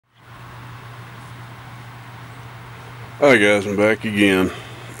Hi guys, I'm back again.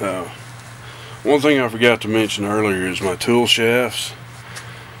 One thing I forgot to mention earlier is my tool shafts.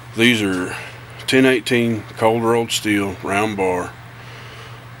 These are 1018 cold rolled steel round bar.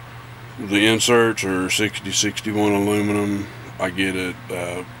 The inserts are 6061 aluminum. I get it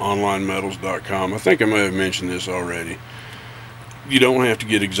onlinemetals.com. I think I may have mentioned this already. You don't have to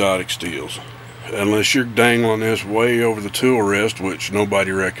get exotic steels unless you're dangling this way over the tool rest, which nobody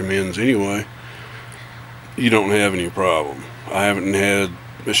recommends anyway. You don't have any problem. I haven't had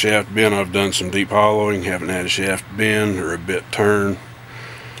a shaft bend. I've done some deep hollowing, haven't had a shaft bend or a bit turn,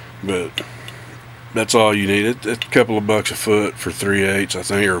 but that's all you need. It's a couple of bucks a foot for 3/8, I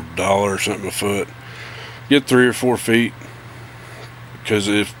think, or $1 or something a foot. Get 3 or 4 feet, because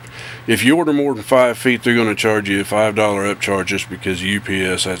if you order more than 5 feet, they're going to charge you a $5 upcharge just because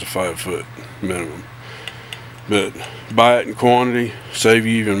UPS has a 5-foot minimum. But buy it in quantity, save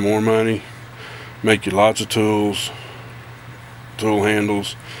you even more money. Make you lots of tools, tool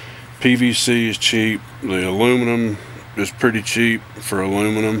handles. PVC is cheap. The aluminum is pretty cheap for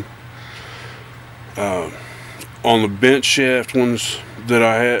aluminum. On the bench shaft ones that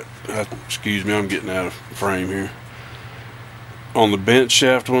I had, excuse me, I'm getting out of frame here. On the bench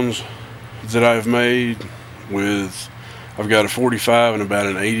shaft ones that I've made I've got a 45 and about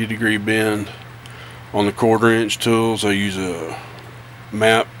an 80-degree bend. On the 1/4 inch tools, I use a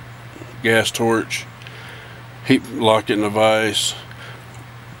MAP gas torch, lock it in a vise,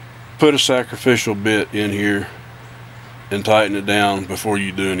 put a sacrificial bit in here and tighten it down before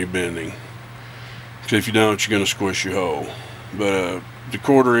you do any bending, because if you don't, you're going to squish your hole. But the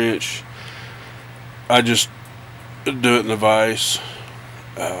 1/4 inch, I just do it in the vise,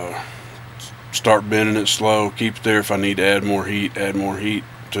 start bending it slow, keep it there. If I need to add more heat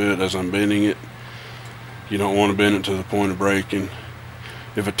to it as I'm bending it. You don't want to bend it to the point of breaking.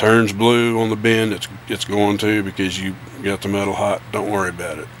 If it turns blue on the bend, it's going to, because you got the metal hot. Don't worry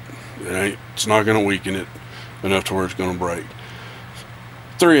about it. It's not going to weaken it enough to where it's going to break.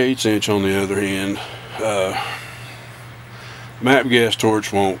 3/8 inch on the other hand, MAP gas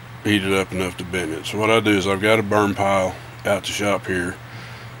torch won't heat it up enough to bend it. So what I do is I've got a burn pile out the shop here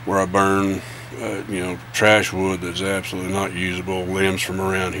where I burn trash wood that's absolutely not usable, limbs from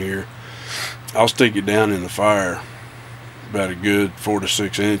around here. I'll stick it down in the fire about a good 4 to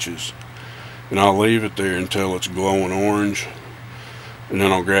 6 inches, and I'll leave it there until it's glowing orange, and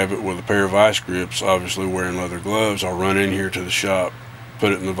then I'll grab it with a pair of vice grips, obviously wearing leather gloves. I'll run in here to the shop,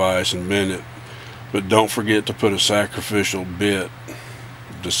 put it in the vise and bend it. But don't forget to put a sacrificial bit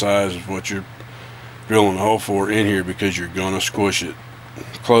the size of what you're drilling a hole for in here, because you're going to squish it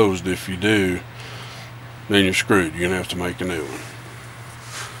closed. If you do, then you're screwed. You're going to have to make a new one.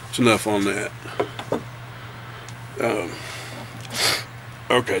 That's enough on that.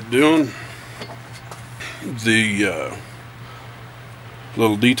 Okay, doing the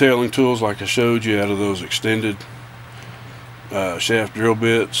little detailing tools like I showed you out of those extended shaft drill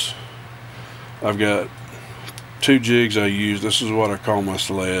bits. I've got 2 jigs I use. This is what I call my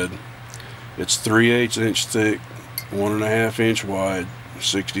sled. It's 3/8 inch thick, 1.5 inch wide,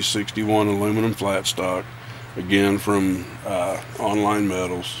 6061 aluminum flat stock, again from Online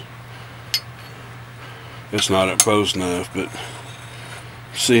Metals. It's not up close enough, but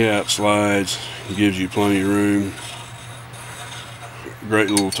see how it slides. It gives you plenty of room. Great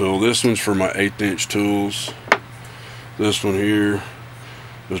little tool. This one's for my 1/8 inch tools. This one here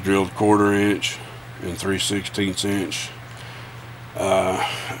was drilled 1/4 inch and 3/16 inch. I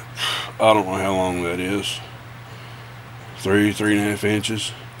don't know how long that is. 3.5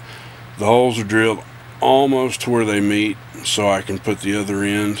 inches. The holes are drilled almost to where they meet, so I can put the other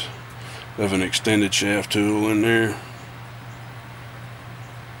end of an extended shaft tool in there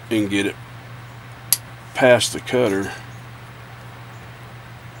and get it past the cutter,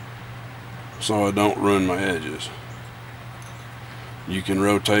 so I don't ruin my edges. You can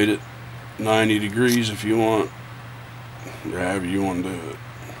rotate it 90 degrees if you want, or however you want to do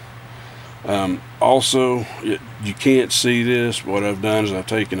it. Also, you can't see this. What I've done is I've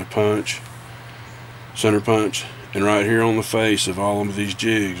taken a center punch, and right here on the face of all of these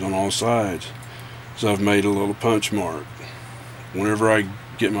jigs on all sides, so I've made a little punch mark. Whenever I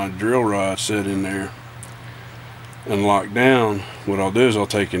get my drill rod set in there and locked down, what I'll do is I'll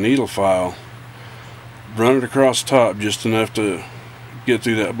take a needle file, run it across the top just enough to get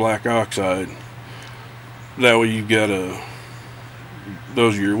through that black oxide. That way you've got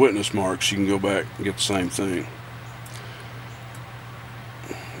those are your witness marks. You can go back and get the same thing.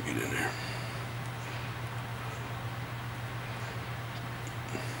 Get in there.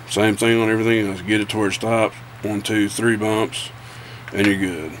 Same thing on everything else. Get it to where it stops. 1, 2, 3 bumps, and you're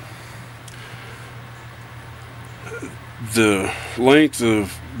good. The length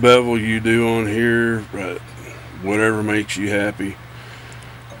of bevel you do on here, whatever makes you happy.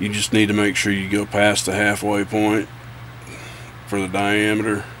 You just need to make sure you go past the halfway point for the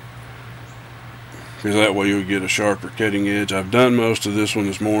diameter, because that way you'll get a sharper cutting edge. I've done most of this one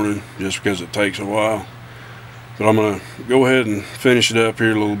this morning just because it takes a while, but I'm going to go ahead and finish it up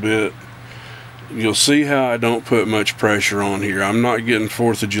here a little bit. You'll see how I don't put much pressure on here. I'm not getting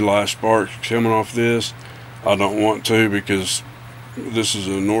 4th of July sparks coming off this. I don't want to, because this is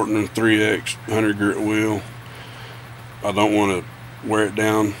a Norton 3X 100 grit wheel. I don't want to wear it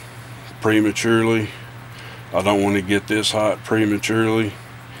down prematurely. I don't want to get this hot prematurely.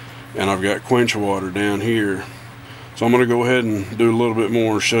 And I've got quench water down here. So I'm going to go ahead and do a little bit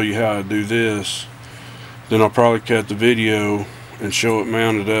more, show you how I do this. Then I'll probably cut the video and show it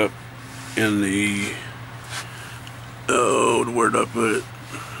mounted up in the, where'd I put it?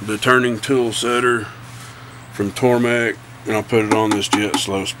 The turning tool setter from Tormek, and I'll put it on this jet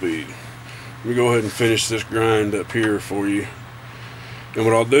slow speed. Let me go ahead and finish this grind up here for you. And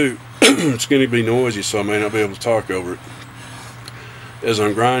what I'll do, it's going to be noisy, so I may not be able to talk over it. As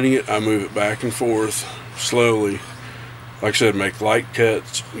I'm grinding it, I move it back and forth slowly. Like I said, make light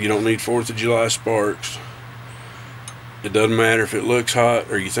cuts. You don't need 4th of July sparks. It doesn't matter if it looks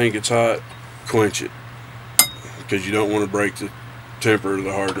hot or you think it's hot, quench it, because you don't want to break the temper of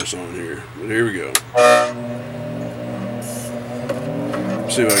the hardness on here. But here we go.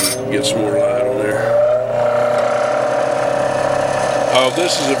 See if I can get some more light on there. Oh,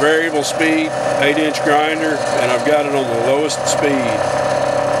 this is a variable speed 8-inch grinder, and I've got it on the lowest speed.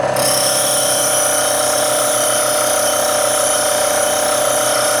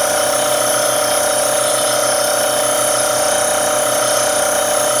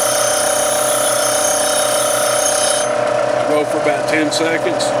 For about 10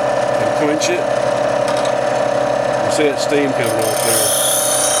 seconds and quench it. You see that steam coming off there.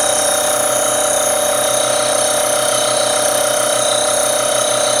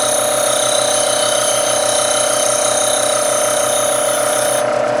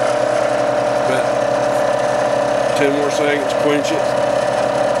 About 10 more seconds, quench it.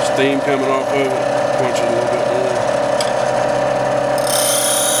 Steam coming off of it, quench it a little bit more.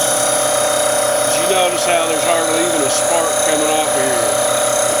 Notice how there's hardly even a spark coming off of here.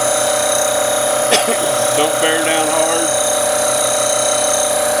 Don't bear down hard.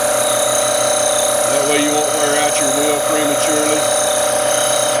 That way you won't wear out your wheel prematurely.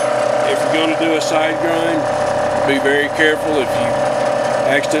 If you're going to do a side grind, be very careful if you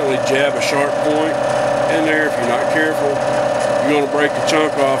accidentally jab a sharp point in there. If you're not careful, you're going to break the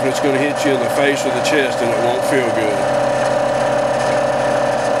chunk off, and it's going to hit you in the face or the chest, and it won't feel good.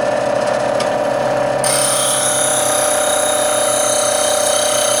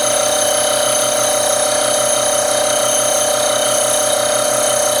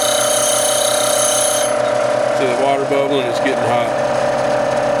 The water bubbling, it's getting hot.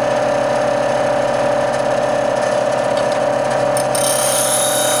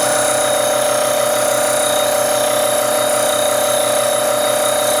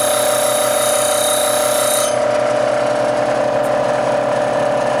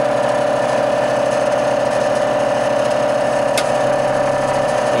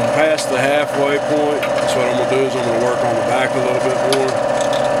 I'm past the halfway point, so what I'm going to do is I'm going to work on the back a little bit more.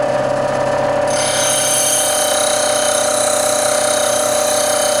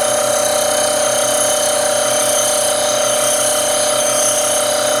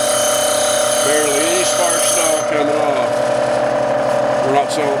 Sparks at all coming off. We're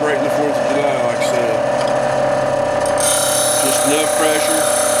not celebrating the 4th of July, like I said. Just enough pressure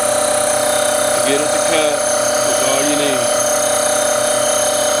to get it to cut is all you need.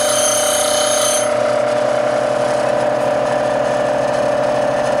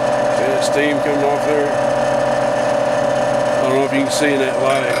 See that steam coming off there? I don't know if you can see in that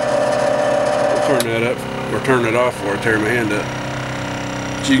light. We'll turn that up, or turn it off before I tear my hand up.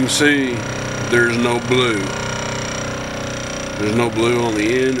 But you can see there's no blue. There's no blue on the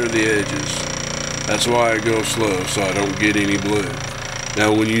end or the edges. That's why I go slow, so I don't get any blue.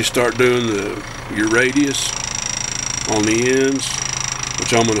 Now when you start doing your radius on the ends,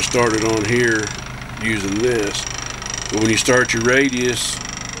 which I'm going to start it on here using this, but when you start your radius,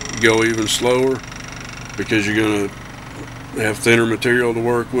 go even slower, because you're going to have thinner material to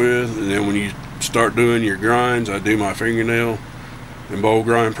work with. And then when you start doing your grinds, I do my fingernail and bowl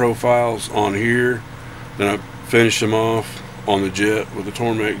grind profiles on here, then I finish them off on the jet with the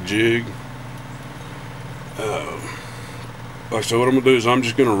Tormek jig. Like I said, what I'm going to do is I'm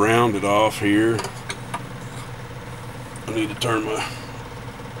just going to round it off here. I need to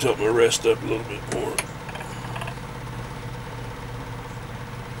tilt my wrist up a little bit more.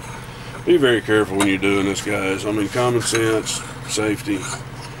 Be very careful when you're doing this, guys. I mean, common sense, safety.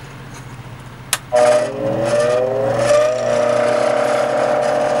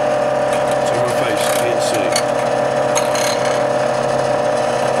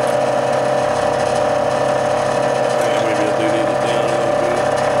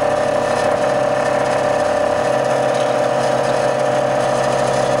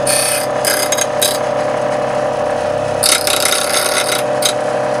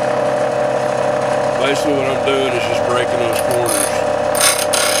 Basically what I'm doing is just breaking those corners.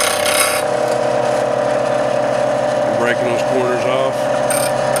 I'm breaking those corners off.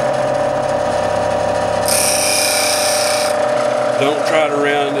 Don't try to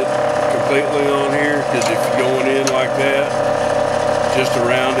round it completely on here, because if you're going in like that, just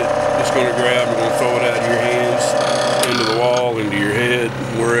around it, it's going to grab and going to throw it out of your hands, into the wall, into your head,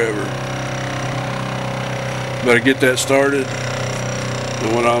 wherever. Better get that started.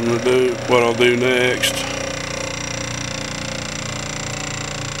 And what I'm gonna do, what I'll do next,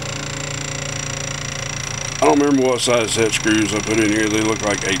 I don't remember what size set screws I put in here. They look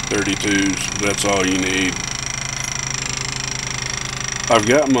like 832s. That's all you need. I've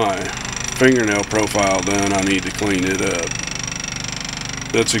got my fingernail profile done. I need to clean it up.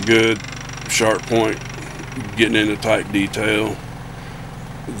 That's a good sharp point, getting into tight detail.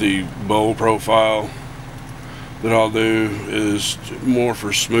 The bowl profile that I'll do is more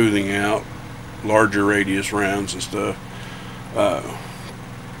for smoothing out larger radius rounds and stuff.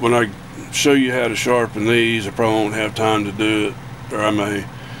 When I show you how to sharpen these, I probably won't have time to do it, or I may,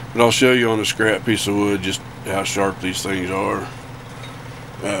 but I'll show you on a scrap piece of wood just how sharp these things are.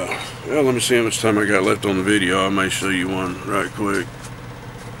 Well, let me see how much time I got left on the video. I may show you one right quick.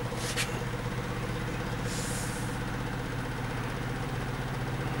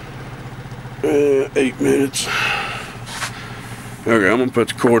 Uh, 8 minutes. Okay, I'm gonna put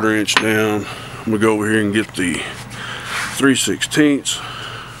the 1/4 inch down. I'm gonna go over here and get the 3/16.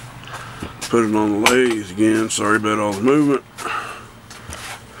 Put it on the lathe again. Sorry about all the movement.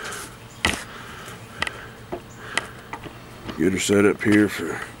 Get her set up here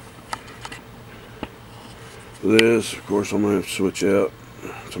for this. Of course, I'm gonna have to switch out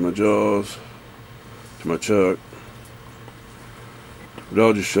to my jaws, to my chuck. But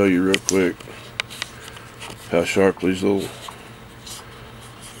I'll just show you real quick how sharp these little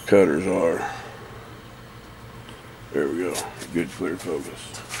cutters are. There we go. Good clear focus.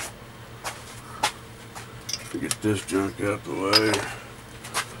 Get this junk out the way.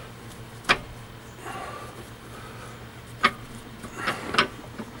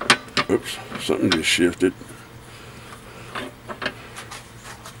 Oops, something just shifted.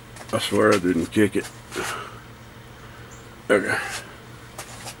 I swear I didn't kick it. Okay.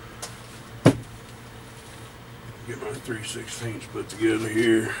 Get my 3/16 put together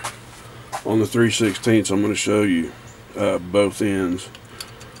here. On the 3/16, I'm going to show you both ends.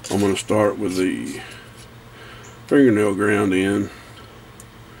 I'm going to start with the fingernail ground end.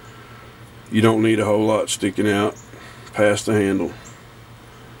 You don't need a whole lot sticking out past the handle.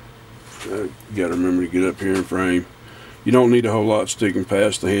 You got to remember to get up here in frame. You don't need a whole lot sticking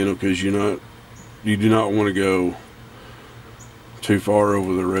past the handle, because you do not want to go too far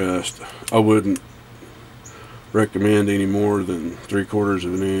over the rest. I wouldn't recommend any more than 3/4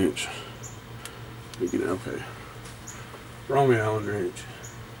 of an inch. Okay. Throw me Allen wrench.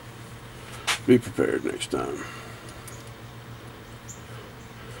 Be prepared next time.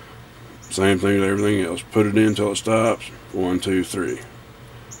 Same thing with everything else. Put it in until it stops. 1, 2, 3.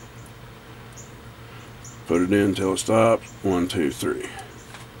 Put it in until it stops. 1, 2, 3.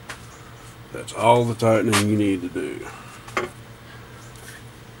 That's all the tightening you need to do.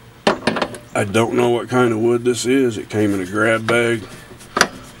 I don't know what kind of wood this is. It came in a grab bag.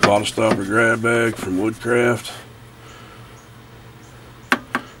 Bottle stopper grab bag from Woodcraft.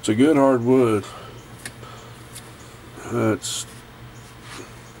 It's a good hard wood. It's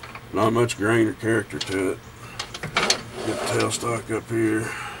not much grain or character to it. Get the tailstock up here.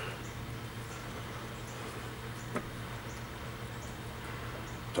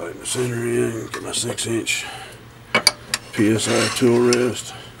 Tighten the center in. Get my 6-inch PSI tool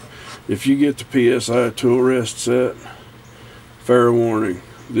rest. If you get the PSI tool rest set, fair warning,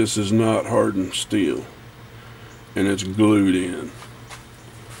 this is not hardened steel, and it's glued in.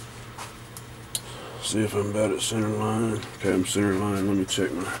 See if I'm about at center line. Okay, I'm center line. Let me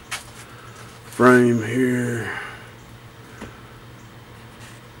check my frame here.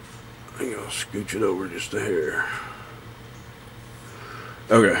 I think I'll scooch it over just a hair.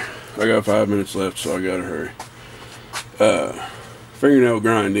 Okay, I got 5 minutes left, so I gotta hurry. Fingernail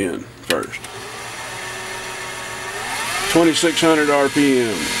grind in first. 2600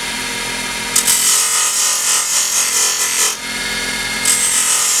 RPM.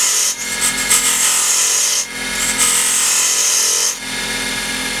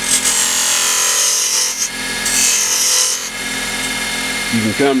 You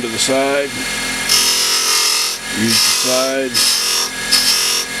can come to the side, use the side.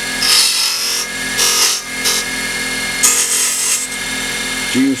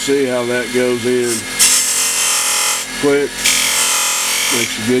 You can see how that goes in quick,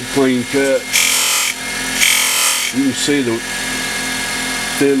 makes a good clean cut. You can see the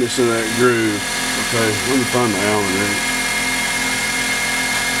thinness of that groove. Okay, let me find the Allen wrench.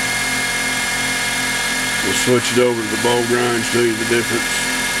 We'll switch it over to the bowl grind, show you the difference.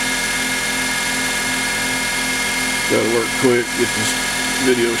 Gotta work quick, get this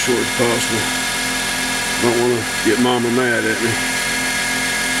video short as possible. Don't want to get mama mad at me.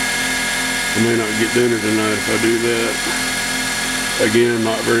 I may not get dinner tonight if I do that. Again,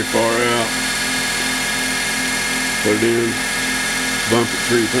 not very far out. Put it in, bump it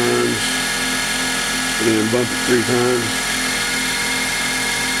 3 times, put it in, bump it 3 times.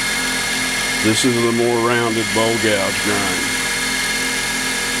 This is the more rounded bowl gouge grind.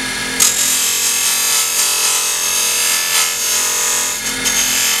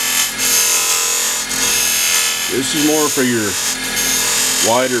 This is more for your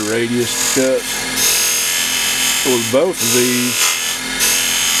wider radius cut. With both of these,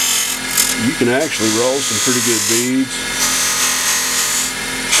 you can actually roll some pretty good beads.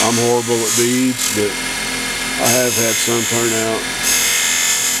 I'm horrible at beads, but I have had some turn out.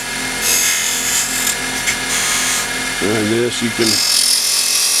 And this, you can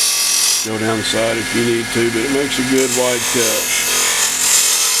go down the side if you need to, but it makes a good wide cut.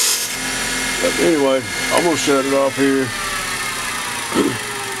 But anyway, I'm going to shut it off here.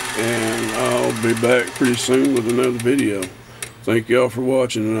 And I'll be back pretty soon with another video. Thank y'all for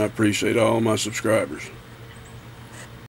watching, and I appreciate all my subscribers.